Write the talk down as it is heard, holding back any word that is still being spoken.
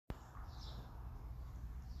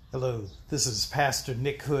Hello, this is Pastor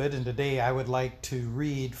Nick Hood, and today I would like to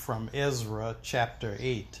read from Ezra chapter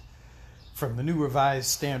 8 from the New Revised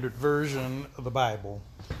Standard Version of the Bible.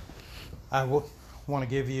 I want to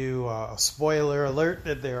give you a spoiler alert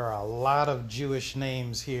that there are a lot of Jewish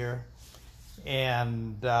names here,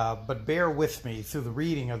 but bear with me through the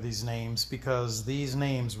reading of these names because these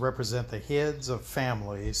names represent the heads of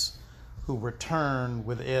families who returned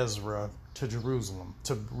with Ezra to Jerusalem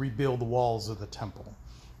to rebuild the walls of the temple.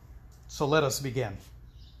 So let us begin.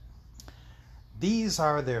 These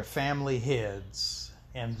are their family heads,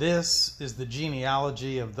 and this is the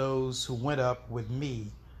genealogy of those who went up with me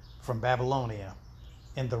from Babylonia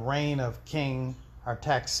in the reign of King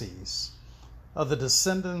Artaxerxes. Of the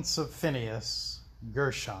descendants of Phinehas,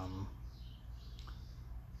 Gershom.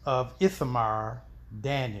 Of Ithamar,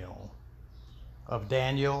 Daniel. Of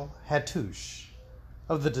Daniel, Hattush.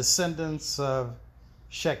 Of the descendants of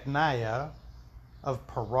Shechaniah, of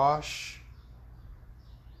Parosh,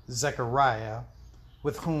 Zechariah,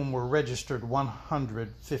 with whom were registered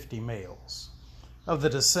 150 males. Of the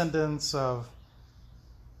descendants of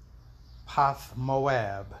Path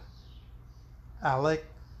Moab,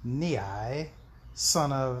 Alec-Nei,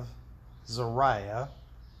 son of Zariah,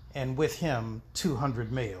 and with him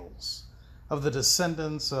 200 males. Of the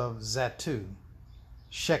descendants of Zattu,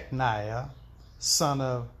 Shechaniah, son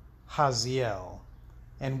of Haziel,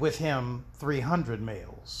 and with him 300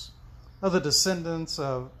 males. Of the descendants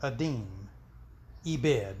of Adim,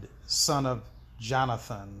 Ebed, son of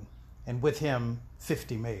Jonathan, and with him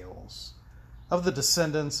 50 males. Of the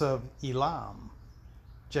descendants of Elam,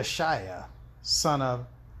 Jeshiah, son of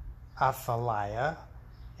Athaliah,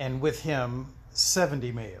 and with him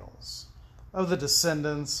 70 males. Of the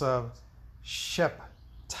descendants of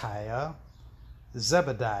Shephatiah,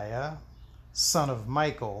 Zebediah, son of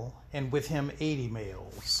Michael, and with him 80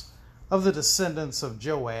 males. Of the descendants of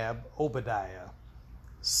Joab, Obadiah,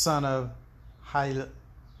 son of Haliel,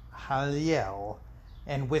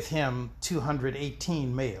 and with him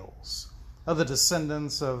 218 males. Of the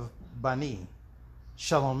descendants of Bani,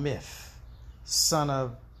 Shalomith, son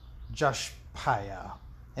of Joshpiah,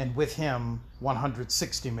 and with him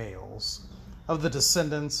 160 males. Of the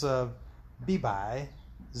descendants of Bebai,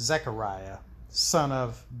 Zechariah, son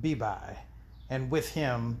of Bebai, and with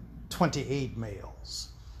him 28 males.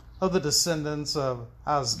 Of the descendants of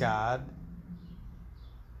Azgad,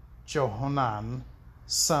 Johanan,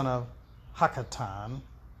 son of Hakatan,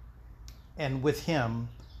 and with him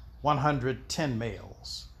 110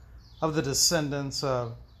 males. Of the descendants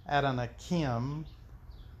of Adonikim,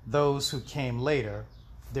 those who came later,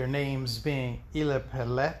 their names being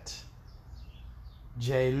Elipelet,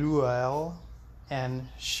 Jeluel, and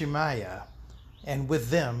Shemaiah, and with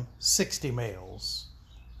them 60 males.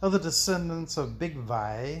 Of the descendants of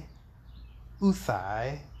Bigvai,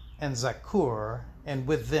 Uthai, and Zakur, and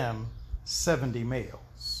with them 70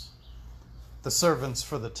 males. The servants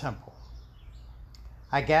for the temple.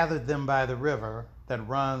 I gathered them by the river that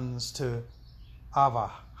runs to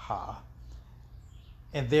Avaha,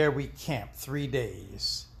 and there we camped 3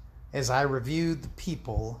 days. As I reviewed the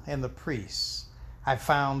people and the priests, I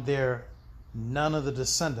found there none of the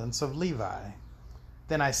descendants of Levi.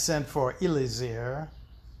 Then I sent for Eliezer,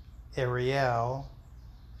 Ariel,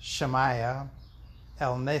 Shemaiah,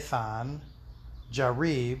 Elnathan,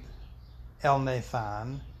 Jarib,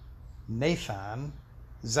 Elnathan, Nathan,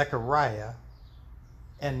 Zechariah,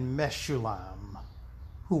 and Meshullam,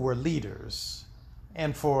 who were leaders,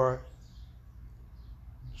 and for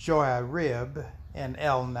Joarib and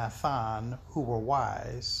Elnathan, who were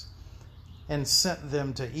wise, and sent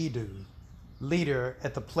them to Edu, leader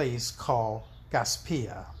at the place called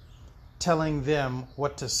Gaspia, telling them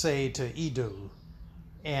what to say to Edu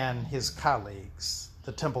and his colleagues,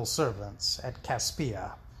 the temple servants at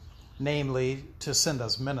Caspia, namely to send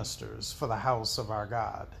us ministers for the house of our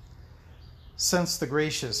God. Since the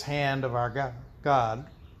gracious hand of our God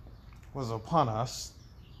was upon us,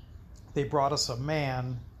 they brought us a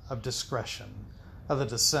man of discretion, of the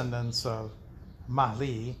descendants of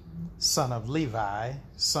Mahli, son of Levi,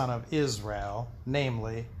 son of Israel,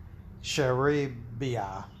 namely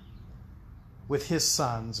Sherebiah, with his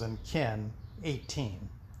sons and kin 18.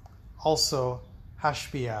 Also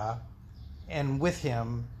Hashbiah, and with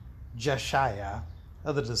him Jeshiah,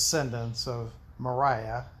 of the descendants of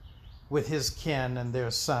Moriah, with his kin and their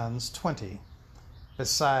sons 20,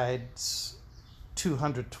 besides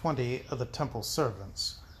 220 of the temple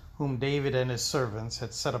servants, whom David and his servants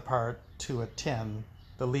had set apart to attend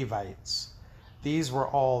the Levites. These were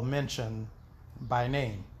all mentioned by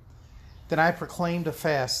name. Then I proclaimed a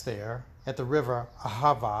fast there at the river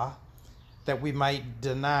Ahava, that we might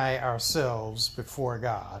deny ourselves before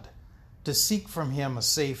God, to seek from him a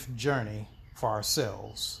safe journey for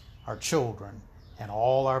ourselves, our children, and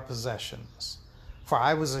all our possessions. For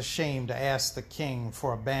I was ashamed to ask the king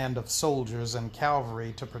for a band of soldiers and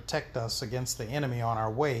cavalry to protect us against the enemy on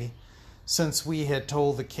our way, since we had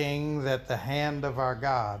told the king that the hand of our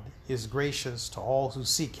God is gracious to all who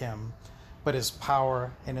seek him, but his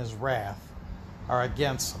power and his wrath are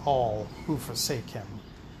against all who forsake him.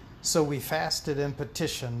 So we fasted and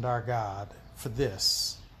petitioned our God for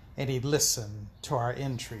this, and he listened to our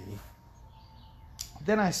entreaty.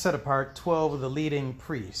 Then I set apart 12 of the leading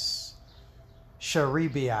priests,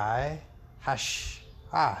 Sherebai,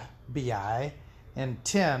 Hashabai, and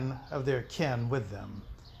 10 of their kin with them.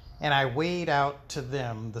 And I weighed out to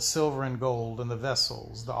them the silver and gold and the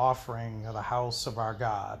vessels, the offering of the house of our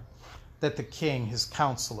God, that the king, his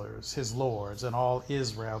counselors, his lords, and all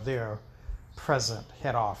Israel there present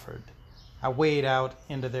had offered. I weighed out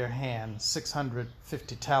into their hand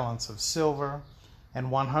 650 talents of silver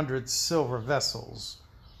and 100 silver vessels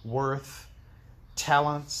worth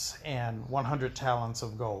talents and 100 talents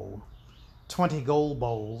of gold, 20 gold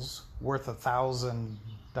bowls worth 1,000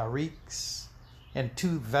 darics, and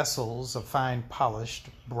 2 vessels of fine polished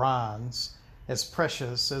bronze as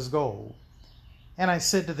precious as gold. And I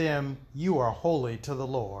said to them, you are holy to the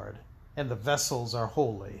Lord, and the vessels are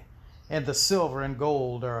holy, and the silver and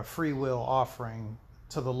gold are a freewill offering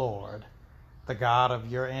to the Lord, the God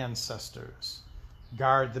of your ancestors.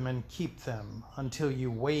 Guard them and keep them until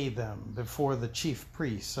you weigh them before the chief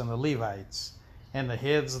priests and the Levites and the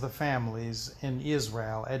heads of the families in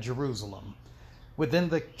Israel at Jerusalem, within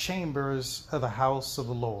the chambers of the house of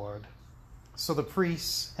the Lord. So the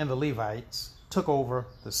priests and the Levites took over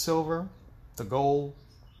the silver, the gold,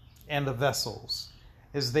 and the vessels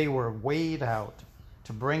as they were weighed out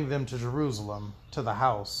to bring them to Jerusalem to the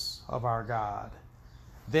house of our God.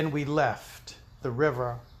 Then we left the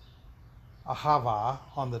river Ahava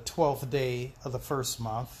on the 12th day of the first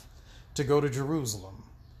month to go to Jerusalem.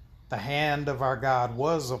 The hand of our God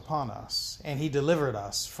was upon us, and he delivered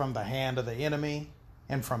us from the hand of the enemy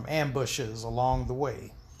and from ambushes along the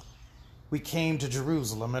way. We came to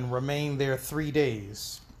Jerusalem and remained there 3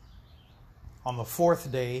 days. On the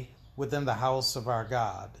 4th day, within the house of our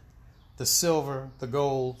God, the silver, the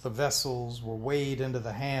gold, the vessels were weighed into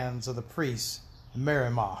the hands of the priest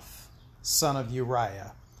Merimoth, son of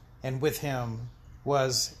Uriah, and with him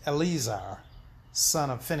was Eleazar,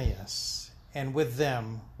 son of Phinehas, and with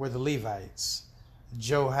them were the Levites,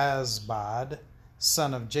 Johazbad,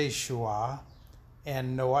 son of Jeshua,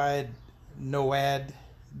 and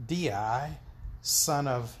Noadiah, son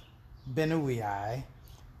of Benui.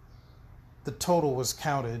 The total was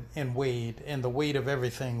counted and weighed, and the weight of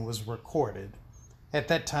everything was recorded. At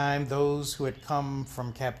that time, those who had come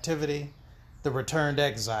from captivity, the returned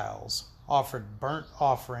exiles, offered burnt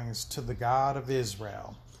offerings to the God of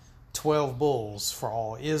Israel, 12 bulls for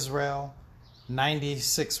all Israel,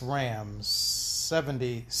 96 rams,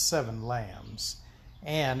 77 lambs,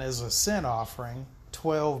 and as a sin offering,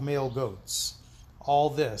 12 male goats. All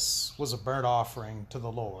this was a burnt offering to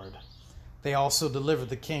the Lord. They also delivered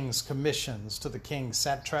the king's commissions to the king's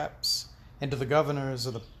satraps and to the governors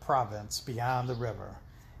of the province beyond the river,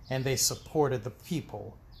 and they supported the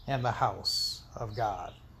people and the house of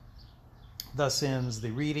God. Thus ends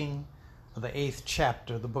the reading of the 8th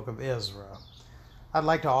chapter of the book of Ezra. I'd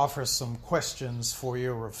like to offer some questions for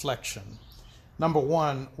your reflection. Number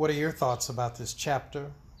 1, what are your thoughts about this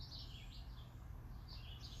chapter?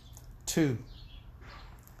 2,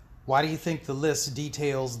 why do you think the list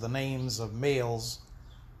details the names of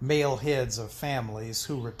male heads of families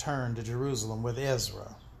who returned to Jerusalem with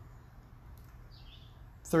Ezra?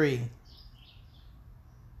 3,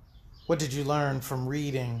 what did you learn from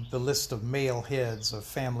reading the list of male heads of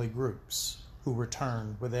family groups who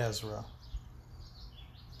returned with Ezra?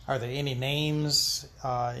 Are there any names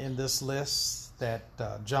in this list that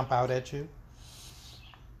jump out at you?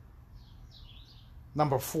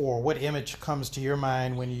 Number 4, what image comes to your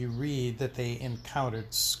mind when you read that they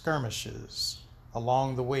encountered skirmishes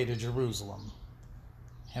along the way to Jerusalem?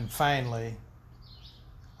 And finally,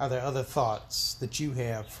 are there other thoughts that you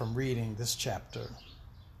have from reading this chapter?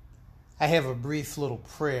 I have a brief little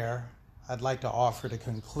prayer I'd like to offer to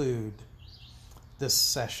conclude this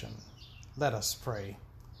session. Let us pray.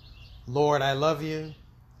 Lord, I love you.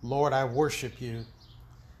 Lord, I worship you.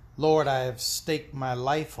 Lord, I have staked my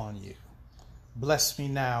life on you. Bless me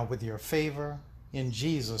now with your favor. In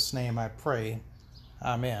Jesus' name I pray.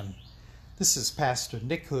 Amen. This is Pastor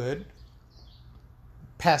Nick Hood,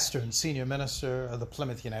 pastor and senior minister of the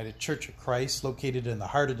Plymouth United Church of Christ, located in the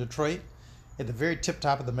heart of Detroit at the very tip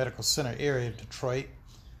top of the Medical Center area of Detroit.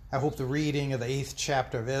 I hope the reading of the 8th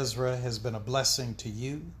chapter of Ezra has been a blessing to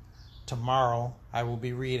you. Tomorrow, I will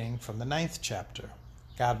be reading from the 9th chapter.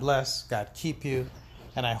 God bless, God keep you,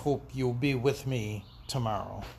 and I hope you'll be with me tomorrow.